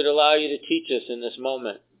 That we'd allow you to teach us in this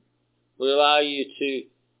moment. We'd allow you to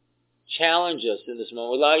challenge us in this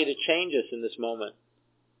moment. We'd allow you to change us in this moment.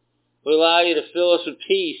 We'd allow you to fill us with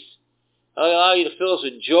peace. We'd allow you to fill us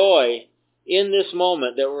with joy in this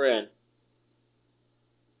moment that we're in.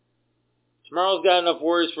 Tomorrow's got enough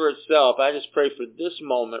worries for itself. I just pray for this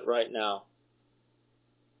moment right now.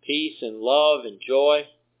 Peace and love and joy.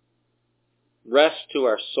 Rest to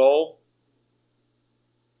our soul.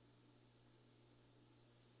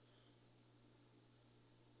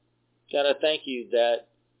 God, I thank you that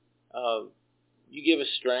you give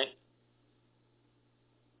us strength.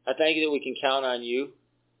 I thank you that we can count on you.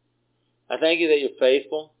 I thank you that you're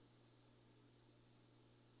faithful.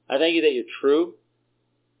 I thank you that you're true.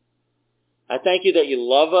 I thank you that you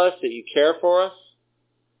love us, that you care for us.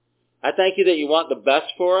 I thank you that you want the best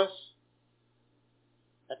for us.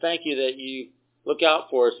 I thank you that you look out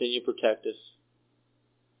for us and you protect us.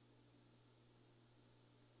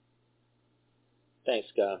 Thanks,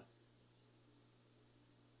 God.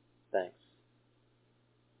 Thanks.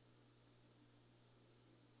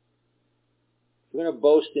 If we're going to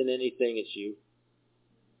boast in anything, it's you.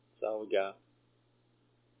 That's all we got.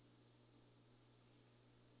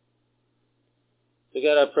 So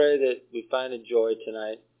God, I pray that we find a joy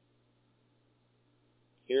tonight,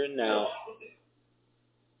 here and now,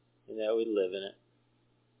 and that we live in it.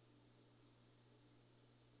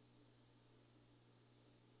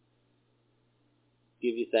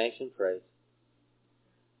 Give you thanks and praise.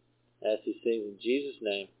 I ask these things in Jesus'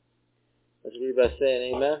 name. Let's read by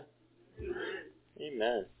saying amen.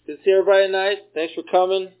 Amen. Good to see everybody tonight. Thanks for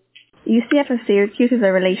coming. UCF of Syracuse is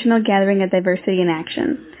a relational gathering of diversity in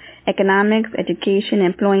action. Economics, education,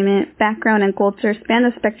 employment, background, and culture span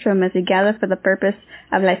the spectrum as we gather for the purpose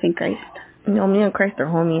of life in Christ. You know, me and Christ are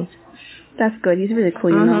homies. That's good. He's really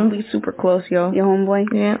cool, you know. We super close, yo. Your homeboy?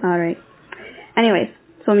 Yeah. All right. Anyways,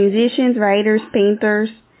 so musicians, writers, painters.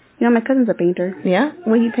 You know, my cousin's a painter. Yeah?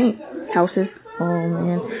 What do you paint? Houses. Oh,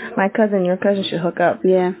 man. My cousin, your cousin should hook up.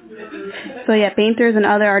 Yeah. So, yeah, painters and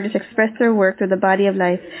other artists express their work through the body of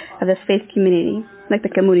life of this faith community, like the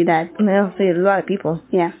comunidad. Yeah, so there's a lot of people.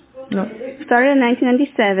 Yeah. No. Started in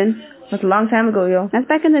 1997. That's a long time ago, yo. That's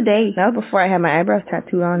back in the day. That was before I had my eyebrows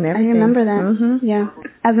tattooed on and I everything. remember that. Mm-hmm. Yeah.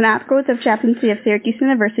 As an outgrowth of chaplaincy of Syracuse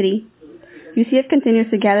University, UCF continues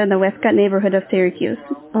to gather in the Westcott neighborhood of Syracuse.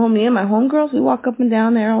 Oh, me and my homegirls, we walk up and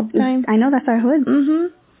down there all the time. I know, that's our hood. Mm-hmm.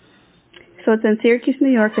 So it's in Syracuse, New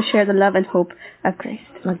York to share the love and hope of Christ.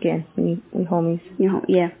 Again, we homies. You know,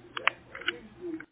 yeah.